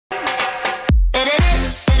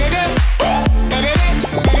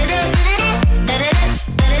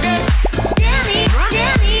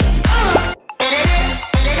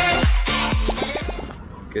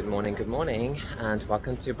morning and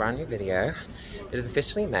welcome to a brand new video. It is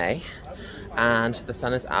officially May and the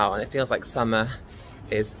sun is out and it feels like summer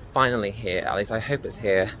is finally here. At least I hope it's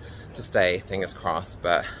here to stay, fingers crossed,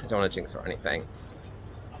 but I don't want to jinx it or anything.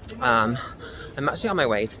 I'm actually on my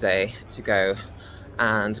way today to go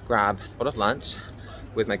and grab a spot of lunch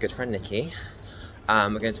with my good friend Nikee.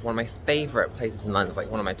 We're going to one of my favourite places in London,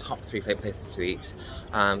 like one of my top 3 favourite places to eat,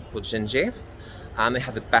 called JinJuu. They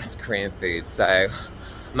have the best Korean food, so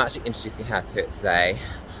I'm actually introducing her to it today.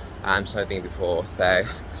 She's never been before, so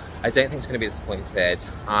I don't think she's going to be disappointed.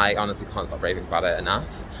 I honestly can't stop raving about it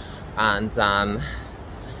enough. And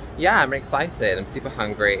yeah, I'm really excited. I'm super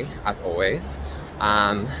hungry, as always.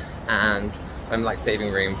 And I'm like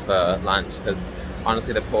saving room for lunch because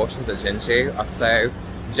honestly the portions at JinJuu are so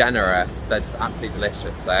generous. They're just absolutely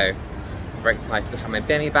delicious. So I'm very excited to have my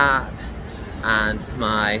bibimbap and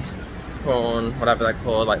my prawn, whatever they're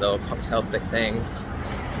called, like little cocktail stick things.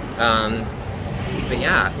 But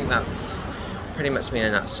yeah, I think that's pretty much me in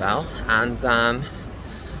a nutshell. And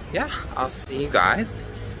yeah, I'll see you guys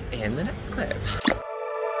in the next clip.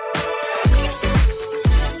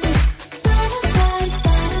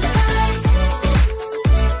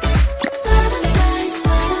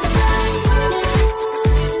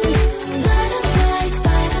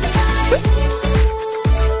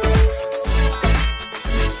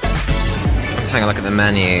 Hang a look at the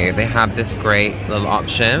menu. They have this great little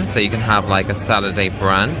option, so you can have like a Saturday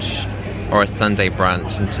brunch or a Sunday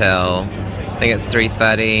brunch until I think it's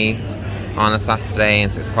 3:30 on a Saturday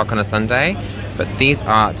and 6 o'clock on a Sunday. But these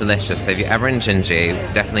are delicious. So if you're ever in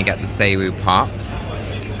JinJuu, definitely get the savour pops.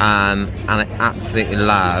 And I absolutely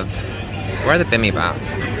love. Where are the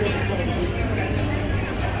bimibamps?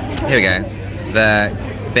 Here we go. The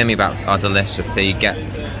bimibamps are delicious. So you get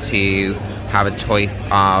to have a choice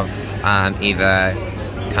of either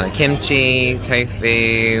kind of kimchi,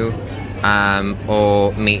 tofu,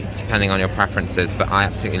 or meat, depending on your preferences. But I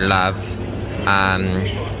absolutely love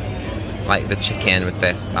like the chicken with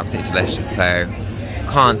this. It's absolutely delicious. So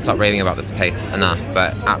can't stop raving about this place enough.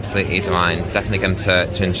 But absolutely divine. Definitely come to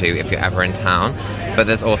JinJuu if you're ever in town. But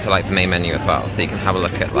there's also like the main menu as well, so you can have a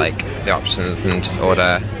look at like the options and just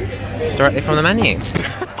order directly from the menu.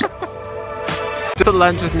 Just a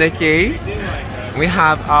lunch with Nikee. We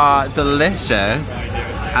have our delicious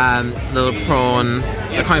little prawn,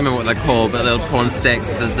 I can't remember what they're called, but little prawn sticks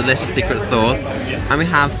with the delicious secret sauce. And we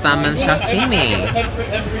have salmon sashimi.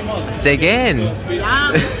 Let's dig in.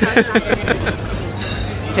 Yum, so excited.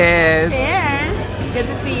 Cheers. Cheers. Good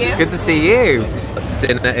to see you. Good to see you.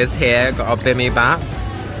 Dinner is here, got our bimibap.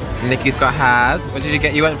 Nikki's got hers. What did you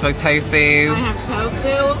get? You went for tofu. I have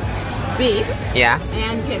tofu, beef, yes,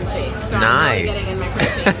 and kimchi. So nice. I'm really getting in my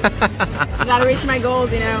protein. Gotta reach my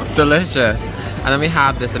goals, you know. Delicious. And then we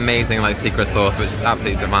have this amazing like secret sauce, which is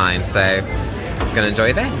absolutely divine. So I'm gonna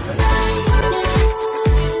enjoy this.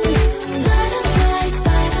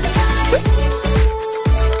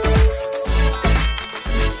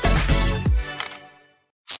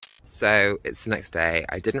 So it's the next day.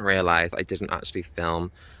 I didn't realise I didn't actually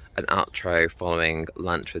film an outro following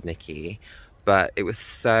lunch with Nikee, but it was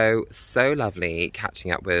so lovely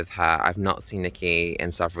catching up with her. I've not seen Nikee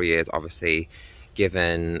in several years, obviously,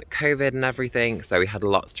 given COVID and everything, so we had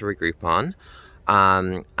lots to regroup on.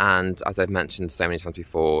 And as I've mentioned so many times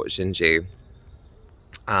before, JinJuu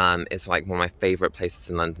is like one of my favourite places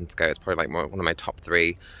in London to go. It's probably like one of my top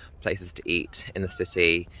 3 places to eat in the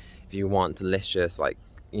city. If you want delicious, like,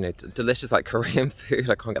 you know, delicious like Korean food,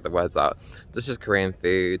 I can't get the words out, delicious Korean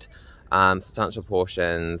food, substantial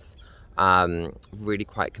portions, really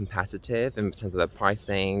quite competitive in terms of their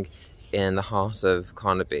pricing in the heart of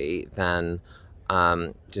Carnaby, then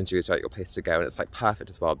JinJuu is like your place to go. And it's like perfect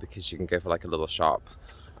as well because you can go for like a little shop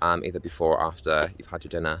either before or after you've had your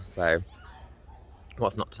dinner. So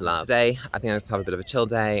what's not to love? Today I think I'm just have a bit of a chill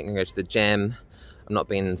day. I'm gonna go to the gym. I've not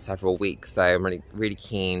been in several weeks, so I'm really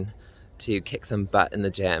keen to kick some butt in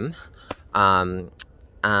the gym. And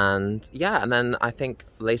yeah, and then I think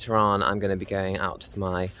later on I'm going to be going out with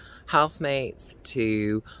my housemates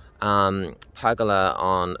to Pergola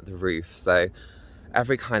on the roof. So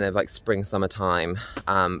every kind of like spring, summertime,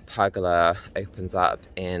 Pergola opens up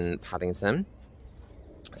in Paddington.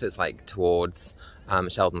 So it's like towards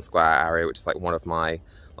Sheldon Square area, which is like one of my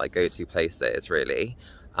like go-to places really.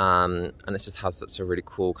 And it just has such a really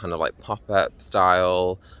cool kind of like pop-up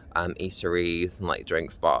style eateries and like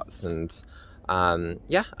drink spots. And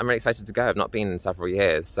yeah, I'm really excited to go. I've not been in several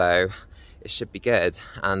years, so it should be good.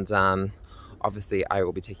 And obviously I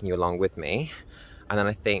will be taking you along with me. And then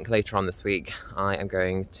I think later on this week I am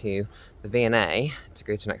going to the V&A to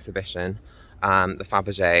go to an exhibition, the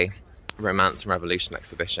Fabergé Romance and Revolution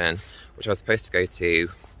exhibition, which I was supposed to go to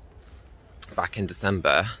back in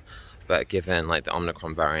December, but given like the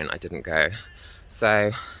Omicron variant, I didn't go.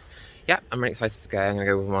 So yeah, I'm really excited to go. I'm gonna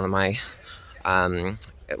go with one of my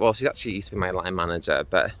well, she actually used to be my line manager,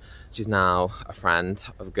 but she's now a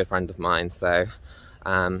good friend of mine. So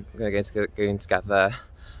I'm gonna go together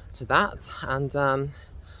to that, and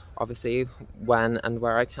obviously when and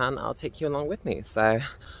where I can, I'll take you along with me. So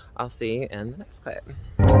I'll see you in the next clip.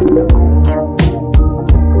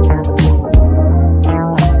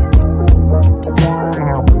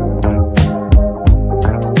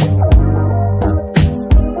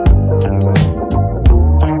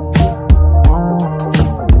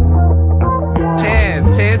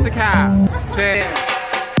 Cheers! Cheers to cats! Cheers!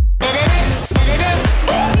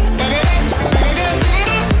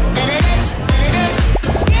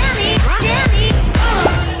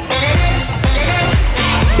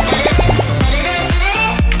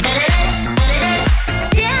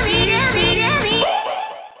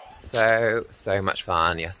 So much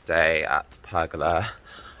fun yesterday at Pergola.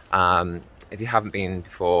 If you haven't been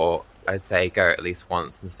before, I'd say go at least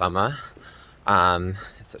once in the summer.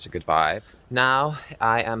 It's such a good vibe. Now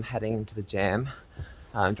I am heading to the gym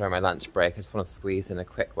during my lunch break. I just want to squeeze in a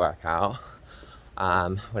quick workout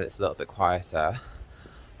when it's a little bit quieter.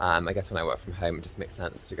 I guess when I work from home, it just makes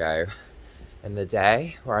sense to go in the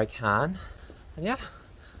day where I can. And yeah,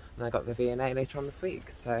 and I got the V&A later on this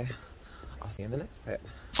week, so I'll see you in the next clip.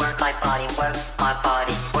 Work my body, work my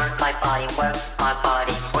body, work my body, work my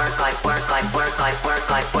body, work life, work life, work life, work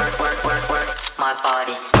life, work my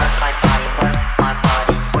body, work my body, work my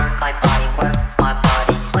body, work my body, work my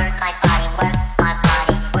body, work my body, work my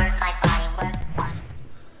body, work my body, work.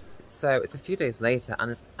 So it's a few days later, and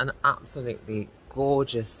it's an absolutely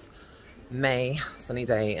gorgeous May sunny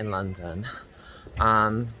day in London.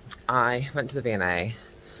 I went to the V&A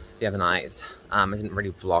the other night. I didn't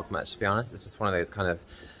really vlog much, to be honest. It's just one of those kind of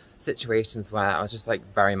situations where I was just like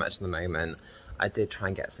very much in the moment. I did try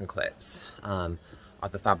and get some clips of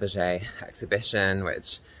the Fabergé exhibition,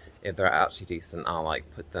 which if they're actually decent, I'll like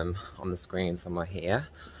put them on the screen somewhere here.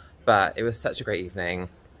 But it was such a great evening.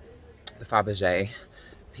 The Fabergé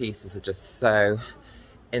pieces are just so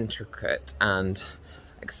intricate and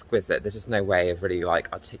exquisite. There's just no way of really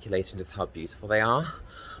like articulating just how beautiful they are.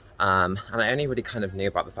 And I only really kind of knew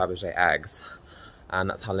about the Fabergé eggs, and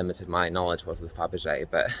that's how limited my knowledge was of Fabergé,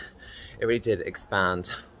 but it really did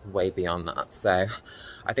expand way beyond that. So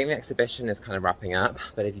I think the exhibition is kind of wrapping up,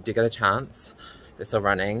 but if you do get a chance, if it's still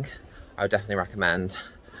running, I would definitely recommend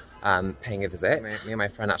paying a visit. Me and my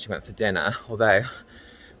friend actually went for dinner, although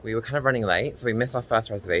we were kind of running late, so we missed our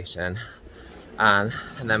first reservation, and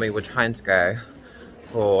then we were trying to go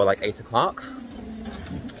for like 8 o'clock,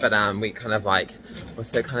 but we kind of like were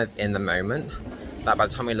so kind of in the moment that by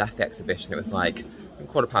the time we left the exhibition, it was like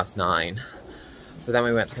 9:15. So then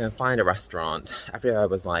we went to go and find a restaurant. Everywhere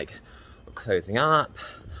was like, we're closing up,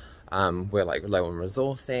 we're like low on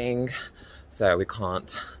resourcing, so we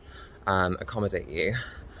can't accommodate you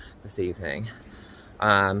this evening.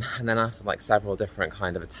 And then after like several different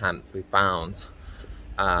kind of attempts, we found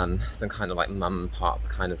some kind of like mum and pop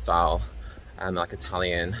kind of style, like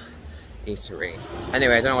Italian eatery.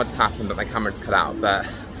 Anyway, I don't know what's happened, but my camera just cut out. But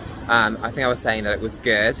I think I was saying that it was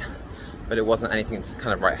good, but it wasn't anything to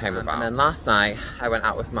kind of write home about. And then last night, I went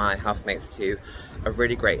out with my housemates to a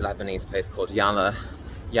really great Lebanese place called Yalla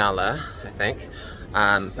Yalla, I think. So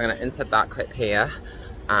I'm going to insert that clip here,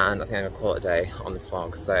 and I think I'm going to call it a day on this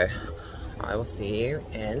vlog. So I will see you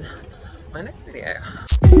in my next video.